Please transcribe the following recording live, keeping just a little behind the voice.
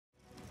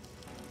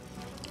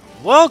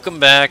welcome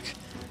back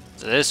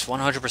to this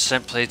 100%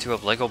 playthrough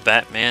of LEGO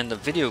Batman the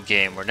video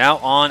game. We're now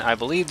on, I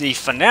believe, the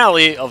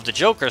finale of the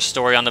Joker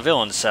story on the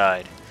villain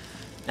side.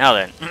 Now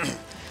then,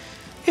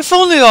 if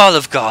only all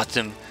of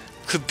Gotham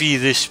could be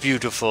this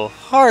beautiful,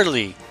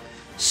 Harley,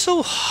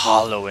 so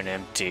hollow and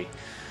empty.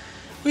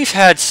 We've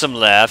had some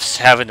laughs,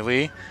 haven't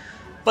we?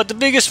 But the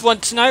biggest one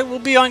tonight will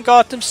be on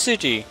Gotham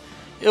City.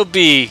 It'll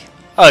be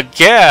a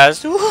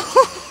gas.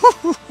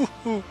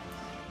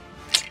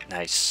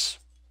 Nice.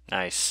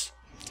 Nice.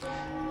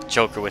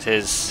 Joker with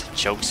his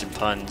jokes and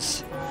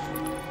puns.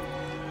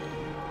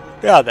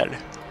 Yeah, then.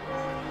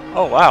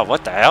 Oh, wow,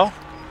 what the hell?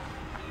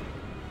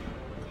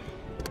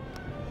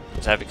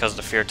 Is that because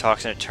the fear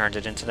toxin it turned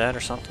it into that or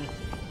something?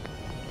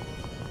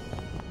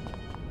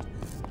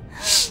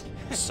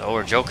 So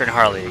we're Joker and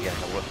Harley again.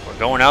 We're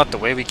going out the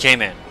way we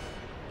came in.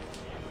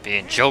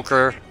 Being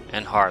Joker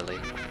and Harley.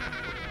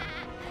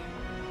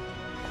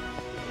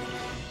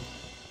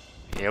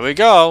 Here we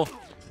go.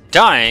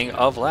 Dying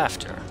of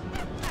laughter.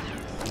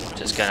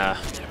 Just gonna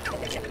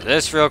do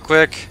this real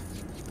quick.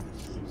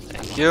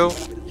 Thank you.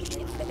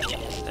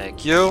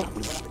 Thank you.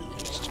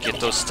 Just get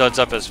those studs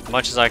up as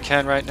much as I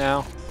can right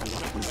now.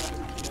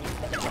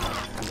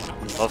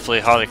 Hopefully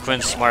Harley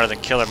Quinn's smarter than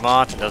Killer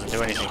Moth and doesn't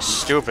do anything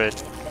stupid.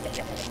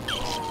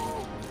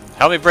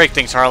 Help me break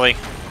things, Harley.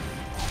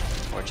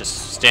 Or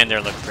just stand there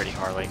and look pretty,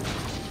 Harley.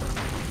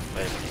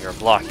 Wait a minute, you're a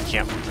block, you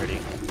can't look pretty.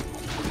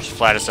 You're just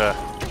flat as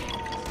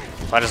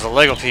a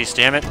Lego piece,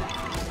 damn it.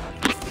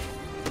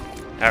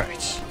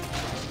 Alright.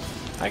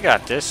 I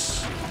got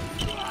this.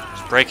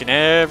 Just breaking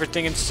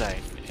everything in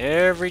sight.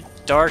 Every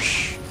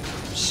darsh,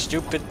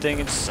 stupid thing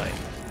in sight.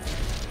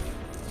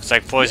 Looks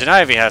like Poison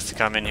Ivy has to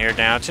come in here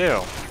now,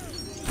 too.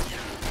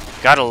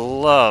 Gotta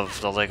love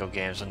the Lego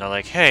games when they're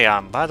like, hey,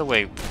 by the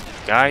way,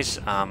 guys,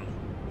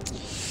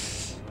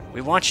 we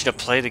want you to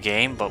play the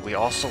game, but we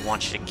also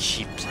want you to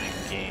keep playing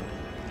the game.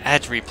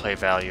 Adds replay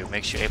value,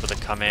 makes you able to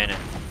come in and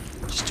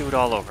just do it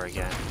all over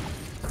again.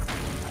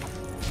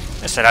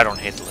 I said I don't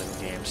hate the Lego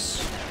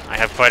games. I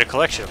have quite a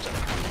collection of them.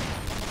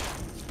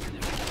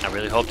 I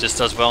really hope this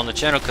does well on the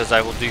channel because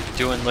I will be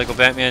doing Lego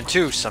Batman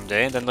 2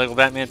 someday, and then Lego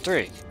Batman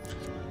 3.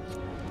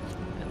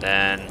 And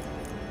then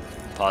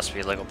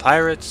possibly Lego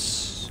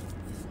Pirates.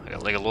 I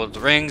got Lego Lord of the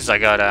Rings. I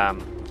got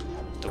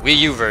the Wii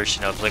U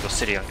version of Lego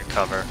City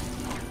Undercover.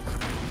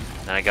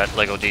 Then I got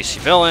Lego DC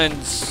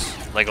Villains,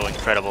 Lego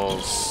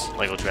Incredibles,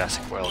 Lego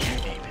Jurassic World, you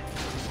name it.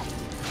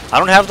 I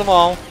don't have them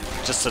all,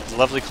 just a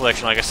lovely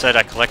collection. Like I said,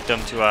 I collect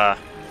them to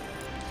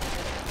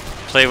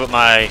play with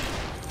my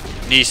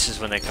nieces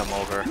when they come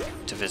over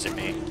to visit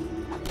me.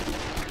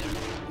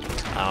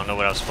 I don't know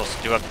what I was supposed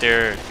to do up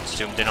there.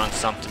 Zoomed in on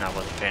something, I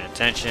wasn't paying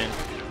attention.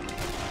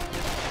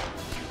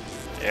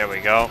 There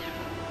we go.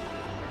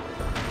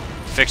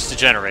 Fix the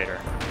generator.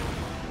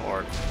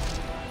 Or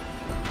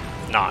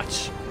not.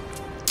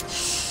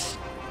 It's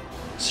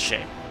a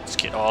shame. Let's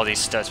get all these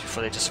studs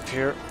before they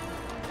disappear.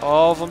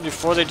 All of them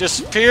before they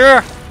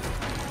disappear.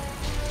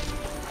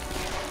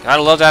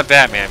 Gotta love that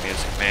Batman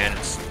music, man.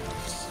 It's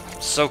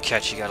so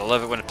catchy. Gotta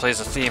love it when it plays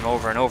the theme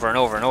over and over and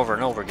over and over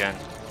and over again.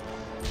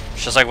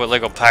 It's just like with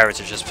Lego Pirates.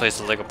 It just plays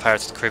the Lego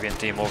Pirates of the Caribbean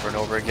theme over and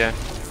over again.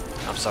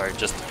 I'm sorry,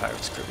 just the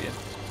Pirates of the Caribbean.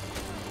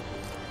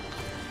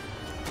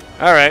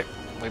 Alright.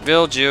 We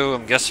build you.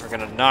 I'm guessing we're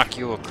gonna knock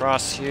you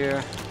across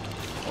here.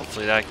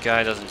 Hopefully that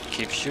guy doesn't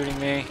keep shooting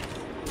me.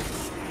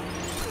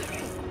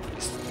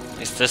 At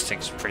least this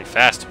thing's pretty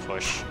fast to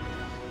push.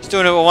 He's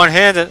doing it with one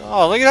hand.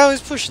 Oh, look at how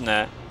he's pushing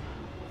that.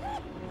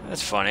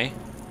 That's funny.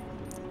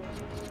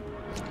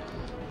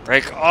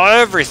 Break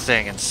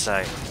everything in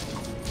sight.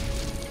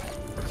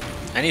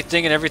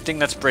 Anything and everything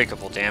that's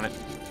breakable, damn it.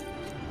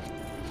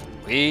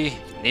 We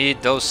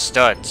need those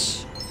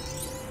studs.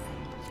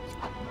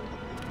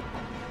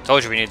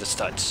 Told you we need the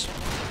studs.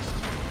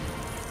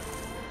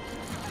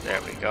 There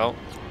we go.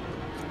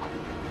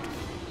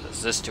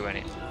 Does this do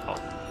any?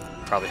 Oh,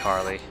 probably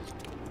Harley.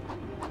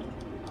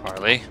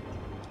 Harley.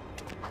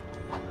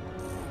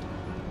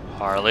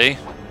 Harley.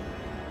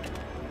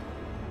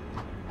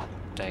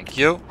 Thank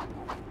you.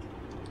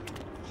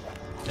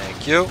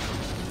 Thank you.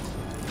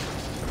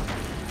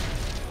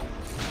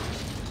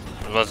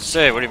 I was about to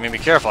say, what do you mean be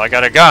careful? I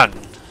got a gun.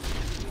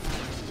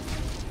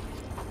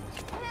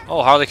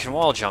 Oh, Harley can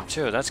wall jump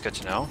too. That's good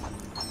to know.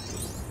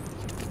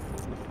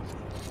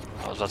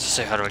 I was about to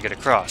say, how do I get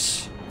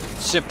across?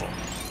 Simple.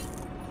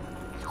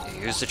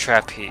 You use the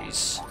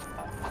trapeze.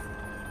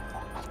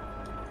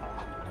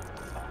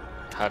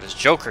 How does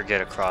Joker get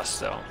across,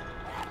 though?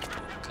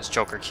 Because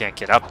Joker can't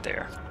get up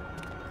there.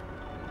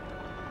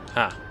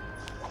 Huh.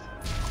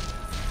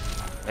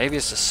 Maybe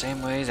it's the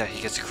same way that he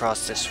gets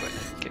across this way.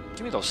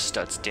 Give me those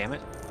studs, damn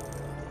it.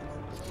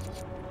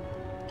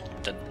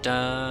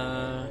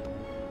 Da-da.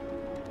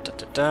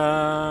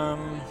 Da-da-da.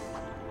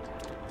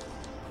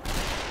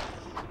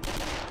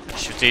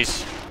 Shoot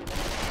these?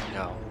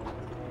 No.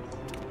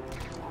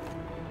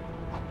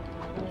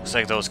 Looks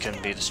like those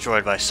can be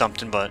destroyed by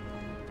something, but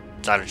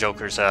it's out of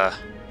Joker's, out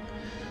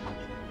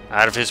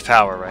of his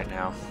power right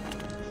now.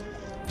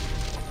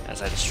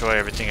 as I destroy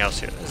everything else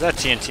here. Is that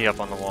TNT up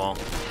on the wall?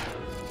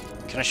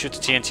 Can I shoot the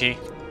TNT?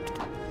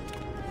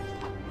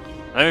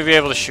 Let me be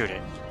able to shoot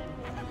it.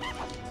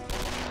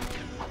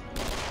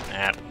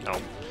 Nah, no.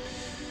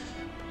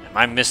 Am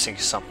I missing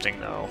something,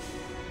 though?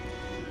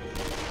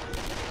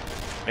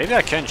 Maybe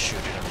I can shoot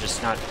it, I'm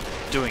just not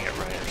doing it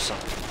right or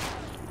something.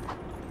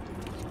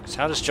 So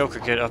how does Joker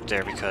get up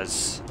there?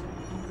 Because...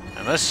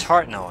 unless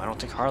no, I don't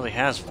think Harley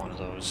has one of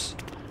those.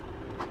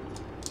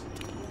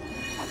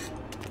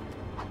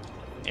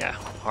 Yeah,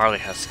 Harley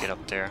has to get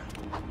up there.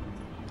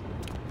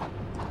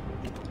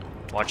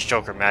 Watch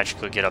Joker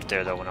magically get up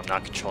there, though, when I'm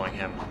not controlling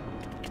him.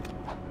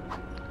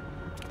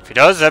 If he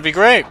does, that'd be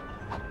great!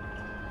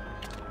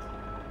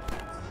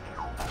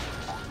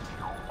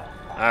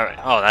 Alright,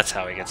 oh, that's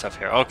how he gets up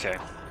here. Okay.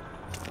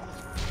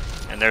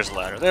 And there's a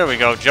ladder. There we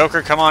go.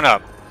 Joker, come on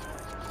up.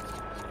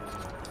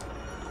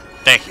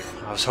 Thank you.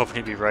 I was hoping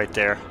he'd be right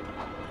there.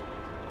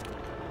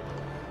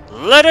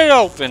 Let it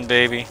open,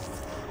 baby!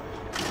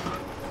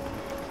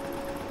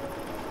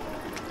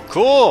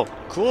 Cool!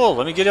 Cool!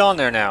 Let me get on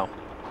there now.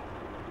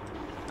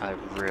 I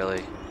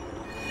really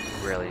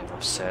am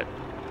upset.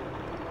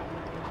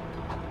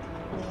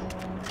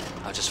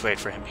 I'll just wait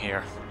for him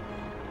here.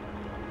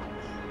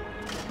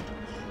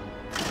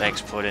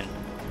 Thanks, Puddin'.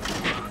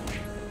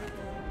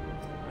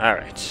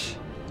 Alright.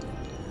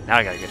 Now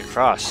I gotta get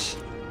across.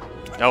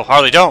 No,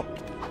 Harley, don't!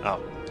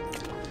 Oh.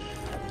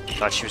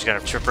 Thought she was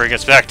gonna trip her and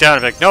gets back down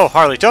and be like, no,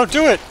 Harley, don't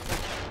do it!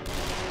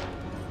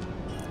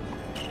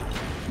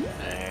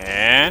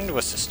 And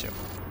what's this do?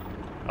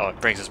 Oh, it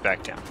brings us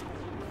back down.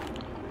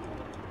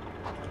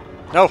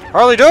 No,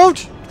 Harley,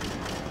 don't!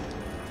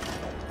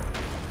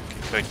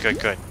 Good, good,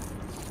 good.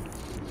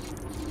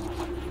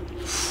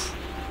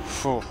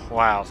 Whew,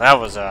 wow, that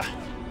was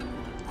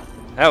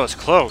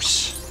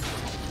close.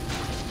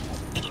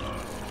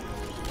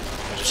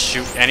 I just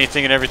shoot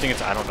anything and everything.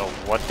 I don't know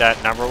what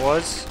that number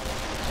was.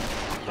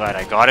 Glad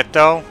I got it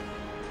though.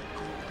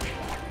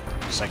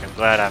 Just like I'm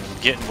glad I'm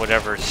getting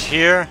whatever's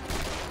here.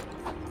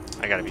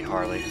 I gotta be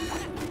Harley.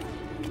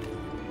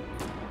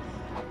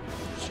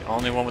 She's the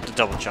only one with the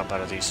double jump out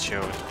of these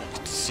two.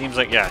 It seems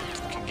like, yeah,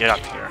 can get up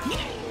here.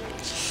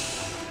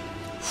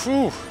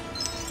 Whew.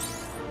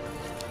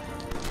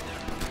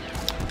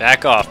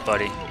 Back off,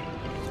 buddy.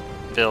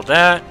 Build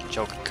that.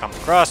 Joker come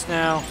across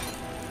now.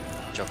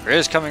 Joker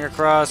is coming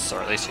across,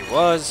 or at least he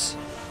was.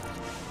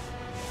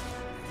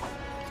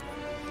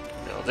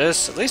 Build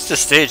this. At least the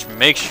stage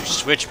makes you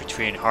switch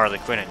between Harley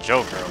Quinn and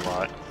Joker a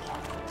lot.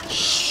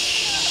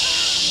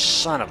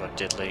 Son of a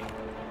diddly.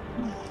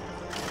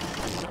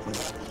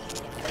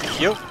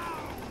 Thank you.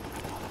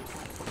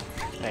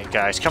 Hey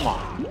guys, come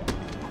on.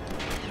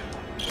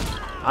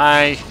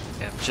 I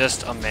am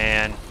just a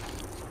man.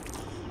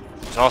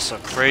 He's also a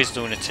crazed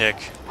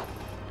lunatic.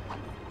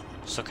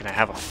 Just looking to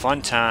have a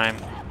fun time.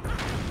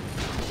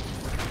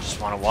 Just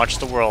want to watch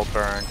the world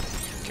burn.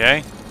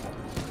 Okay?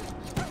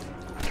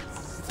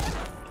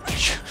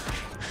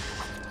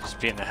 Just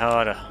beating the hell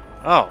out of...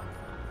 oh.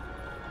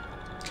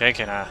 Okay,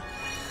 can I...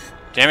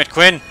 damn it,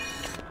 Quinn!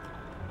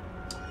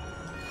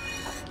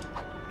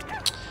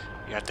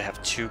 You have to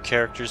have two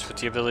characters with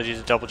the ability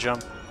to double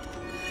jump.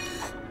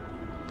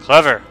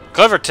 Clever!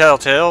 Clever,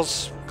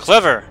 Telltales!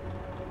 Clever!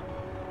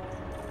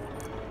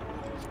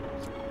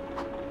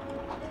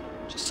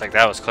 Just like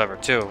that was clever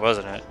too,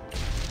 wasn't it?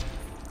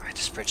 Alright,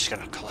 this bridge is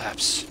gonna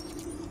collapse.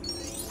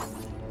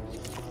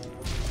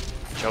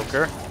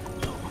 Joker.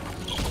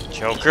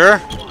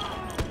 Joker!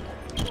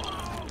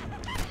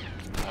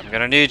 I'm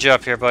gonna need you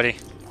up here, buddy.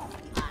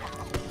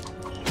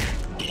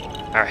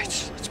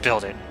 Alright, let's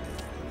build it.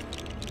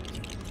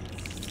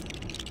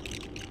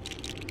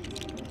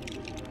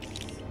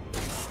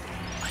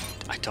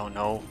 I don't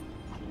know.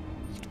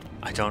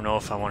 I don't know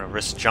if I want to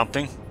risk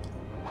jumping.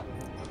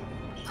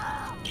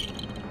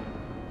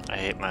 I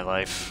hate my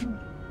life.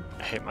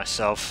 I hate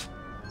myself.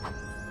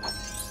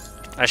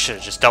 I should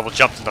have just double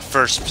jumped in the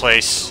first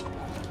place.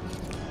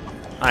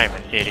 I am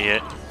an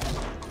idiot.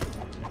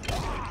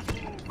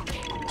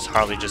 It's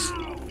hardly just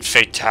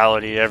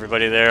fatality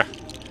everybody there.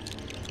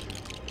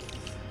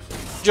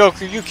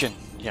 Joker, you can...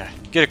 yeah,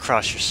 get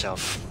across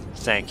yourself.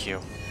 Thank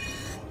you.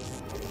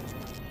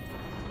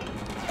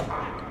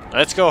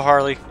 Let's go,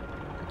 Harley.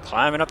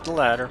 Climbing up the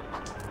ladder.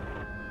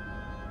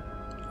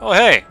 Oh,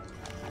 hey!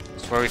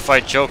 That's where we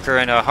fight Joker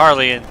and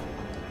Harley in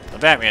the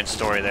Batman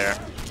story there.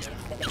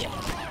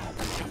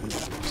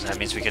 So that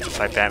means we get to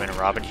fight Batman and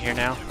Robin here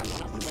now?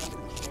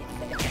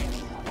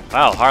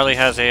 Wow, Harley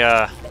has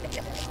a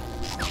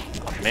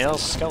male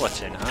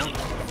skeleton, huh?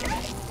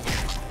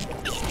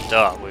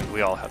 Duh,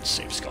 we all have the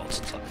same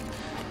skeletons.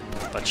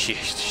 But she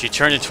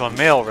turned into a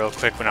male real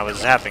quick when I was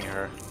zapping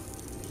her.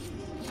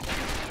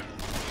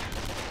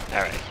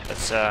 Alright,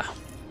 let's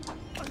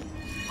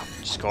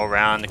just go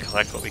around and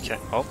collect what we can.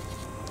 Oh.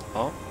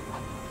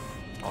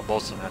 Oh,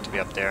 both of them have to be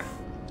up there.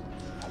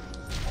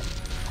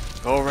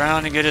 Go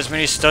around and get as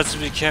many studs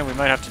as we can. We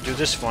might have to do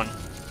this one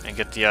and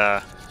get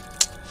the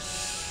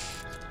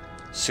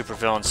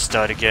supervillain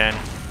stud again.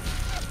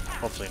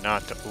 Hopefully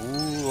not.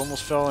 Ooh,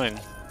 almost fell in.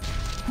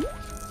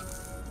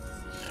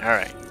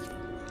 Alright.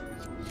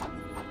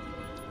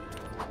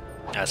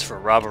 As for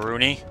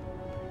Robberoonie,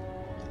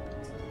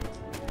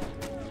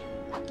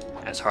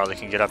 as Harley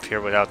can get up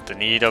here without the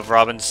need of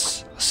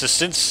Robin's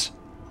assistance.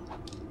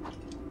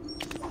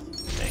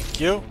 Thank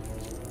you.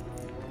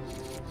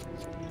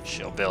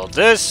 She'll build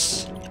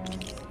this.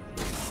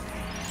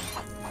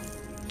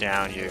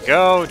 Down you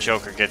go.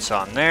 Joker gets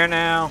on there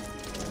now.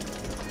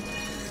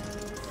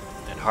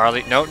 And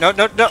Harley... No, no,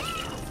 no, no!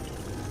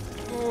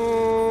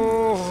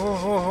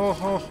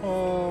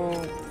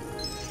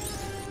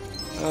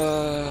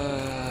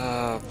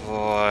 Oh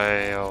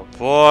boy, oh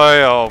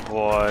boy, oh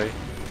boy.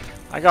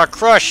 I got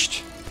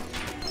crushed.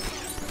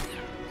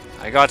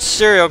 I got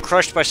serial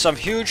crushed by some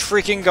huge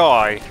freaking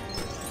guy.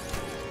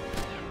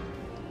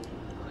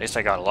 At least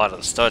I got a lot of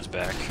the studs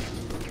back.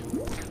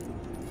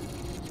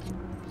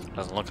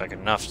 Doesn't look like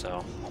enough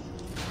though.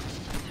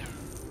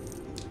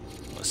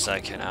 Unless I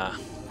can,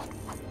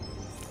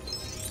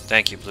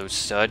 thank you, blue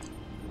stud.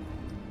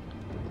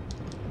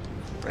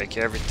 Break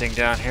everything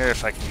down here.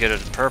 If I can get a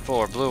purple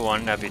or blue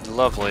one, that'd be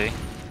lovely.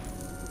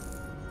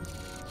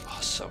 Oh,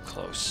 so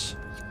close.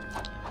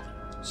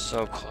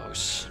 So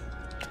close.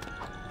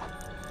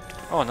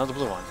 Oh, another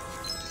blue one.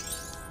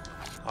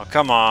 Oh,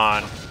 come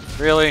on.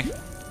 Really?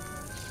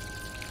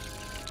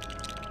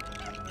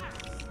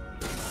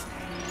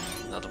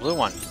 Another blue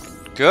one.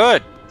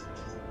 Good!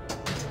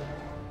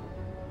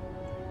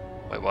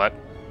 Wait, what?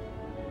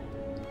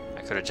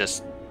 I could have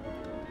just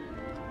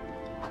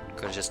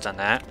done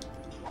that.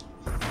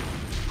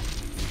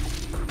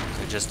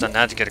 Just done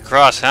that to get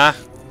across, huh?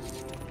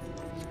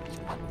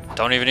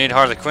 Don't even need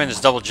Harley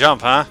Quinn's double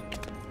jump, huh?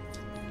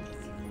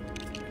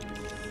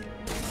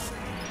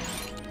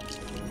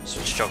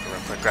 Switch Joker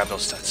real quick, grab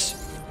those stats.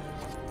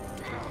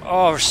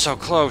 Oh, we're so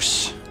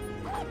close.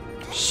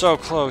 So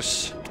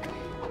close.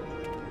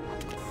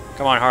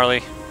 Come on,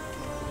 Harley.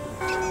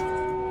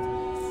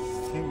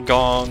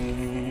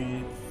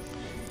 Gong.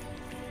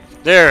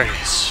 There it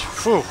is.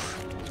 Whew.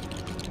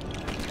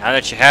 Now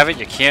that you have it,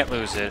 you can't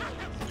lose it.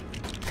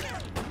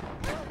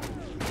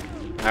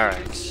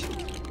 Alright.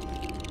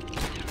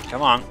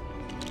 Come on.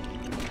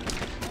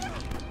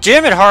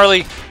 Damn it,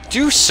 Harley!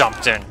 Do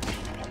something!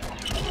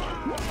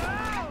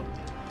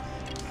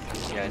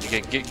 Yeah,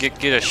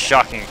 get a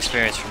shocking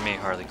experience from me,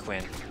 Harley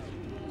Quinn.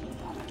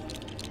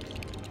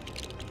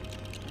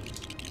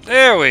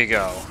 There we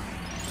go!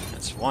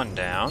 That's one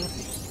down.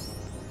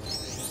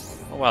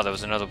 Oh wow, there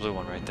was another blue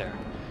one right there.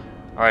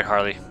 Alright,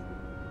 Harley.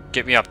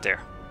 Get me up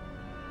there.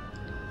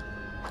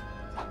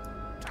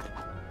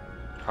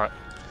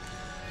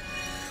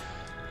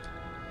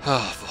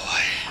 Oh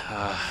boy.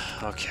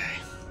 Okay.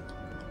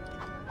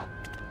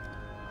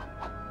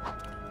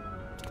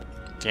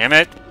 Damn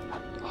it!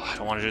 Oh, I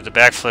don't want to do the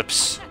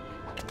backflips.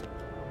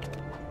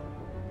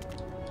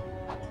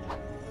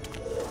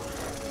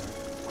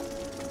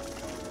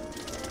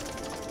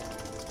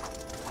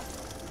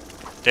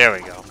 There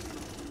we go.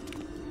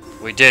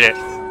 We did it.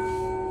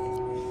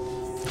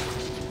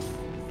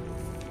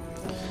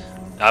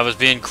 I was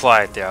being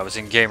quiet there. I was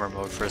in gamer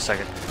mode for a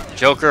second.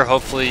 Joker,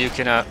 hopefully you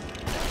can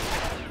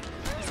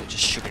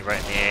just shoot me right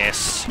in the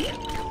ass.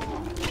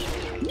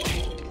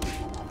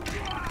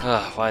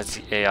 Ugh, why is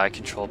the AI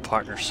control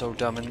partner so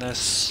dumb in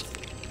this?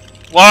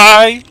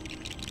 Why?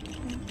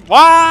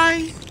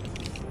 Why?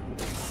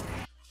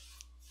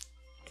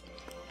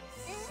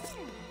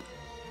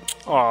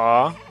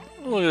 Aw,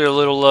 look at their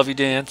little lovey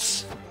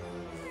dance.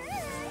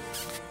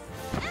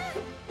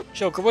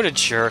 Joker, what a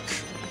jerk.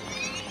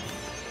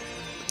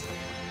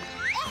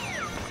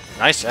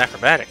 Nice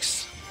acrobatics.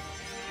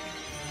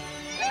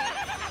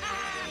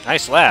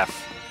 Nice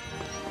laugh.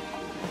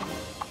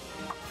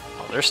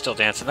 Oh, they're still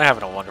dancing. They're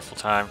having a wonderful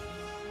time.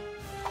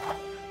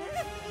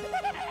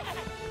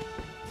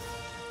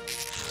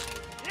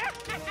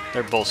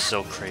 They're both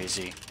so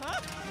crazy.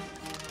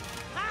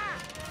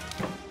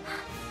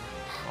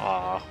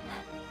 Aw.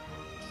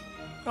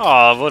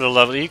 Aw, what a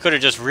lovely... He could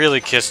have just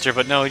really kissed her,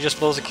 but no, he just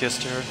blows a kiss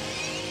to her.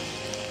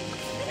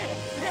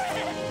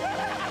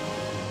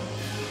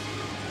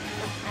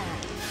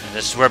 And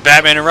this is where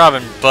Batman and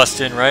Robin bust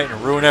in, right?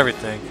 And ruin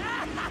everything.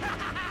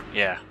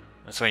 Yeah,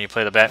 that's when you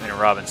play the Batman and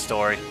Robin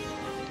story.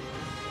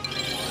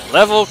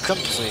 Level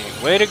complete.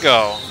 Way to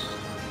go.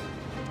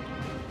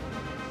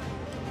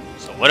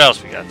 So what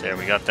else we got there?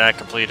 We got that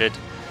completed.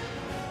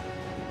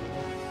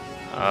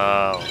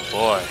 Oh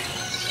boy.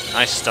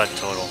 Nice stud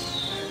total.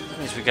 That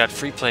means we got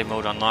free play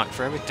mode unlocked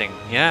for everything.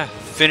 Yeah,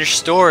 finished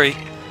story.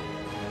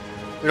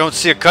 We don't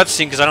see a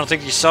cutscene because I don't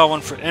think you saw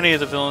one for any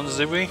of the villains,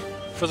 did we?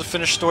 For the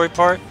finished story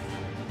part?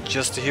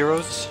 Just the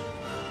heroes?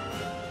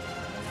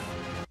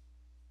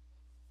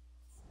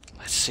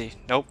 Let's see.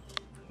 Nope.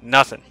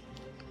 Nothing.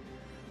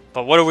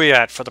 But what are we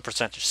at for the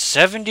percentage?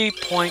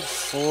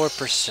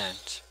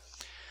 70.4%.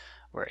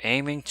 We're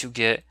aiming to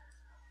get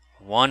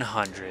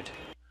 100.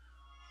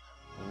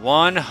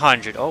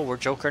 100. Oh, we're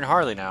Joker and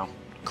Harley now.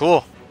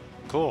 Cool.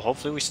 Cool.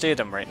 Hopefully we stay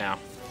them right now.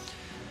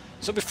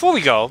 So before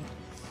we go,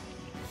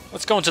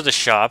 let's go into the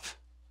shop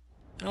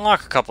and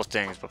unlock a couple of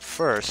things. But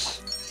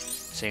first, let's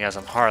Seeing as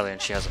I'm Harley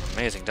and she has an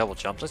amazing double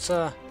jump. Let's,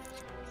 So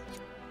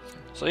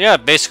yeah,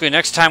 basically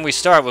next time we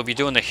start, we'll be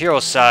doing the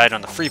hero side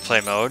on the free play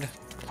mode.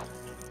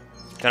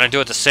 Gonna do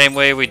it the same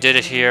way we did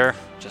it here.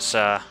 Just,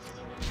 don't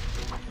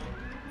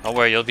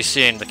worry, you'll be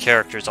seeing the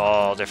characters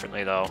all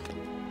differently, though.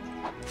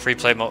 Free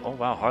play mode. Oh,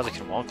 wow, Harley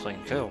can wall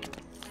cling, cool.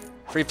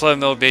 Free play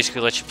mode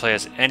basically lets you play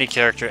as any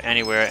character,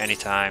 anywhere,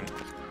 anytime.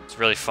 It's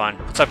really fun.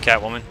 What's up,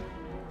 Catwoman?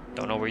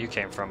 Don't know where you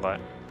came from,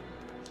 but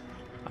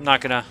I'm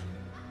not gonna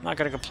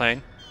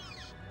complain.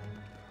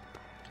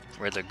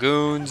 We're the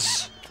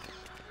goons.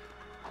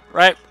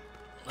 Right.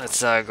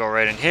 Let's go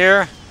right in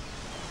here.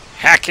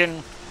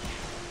 Hacking.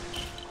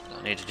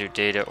 Don't need to do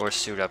data or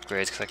suit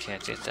upgrades because I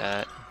can't get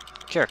that.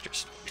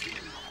 Characters.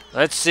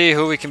 Let's see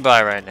who we can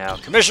buy right now.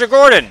 Commissioner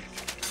Gordon!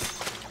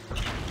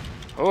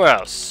 Who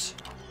else?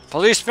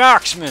 Police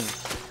Marksman!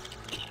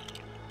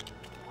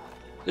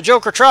 The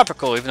Joker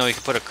Tropical, even though you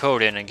can put a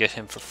code in and get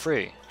him for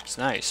free. It's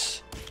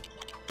nice.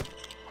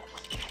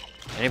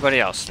 Anybody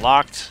else?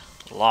 Locked?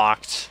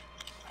 Locked.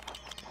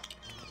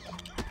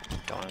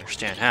 Don't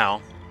understand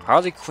how.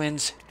 Harley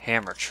Quinn's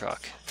hammer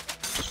truck.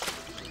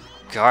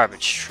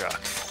 Garbage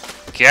truck.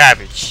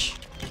 Garbage.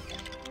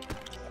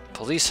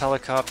 Police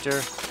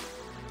helicopter.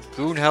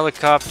 Goon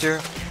helicopter.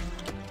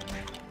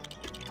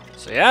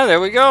 So yeah,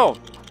 there we go.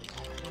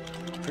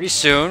 Pretty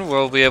soon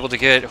we'll be able to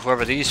get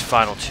whoever these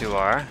final two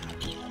are.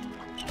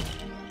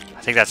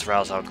 I think that's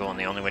Ra's al Ghul, and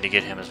the only way to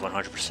get him is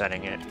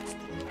 100%ing it.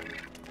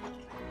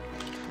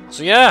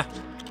 So yeah,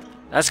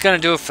 that's gonna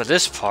do it for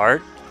this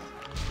part.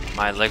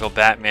 My Lego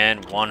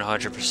Batman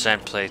 100%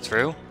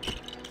 playthrough.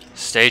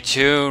 Stay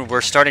tuned,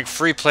 we're starting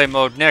free play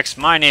mode next.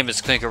 My name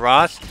is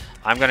Clinkeroith.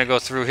 I'm gonna go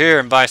through here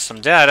and buy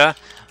some data.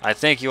 I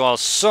thank you all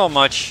so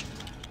much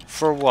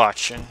for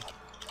watching.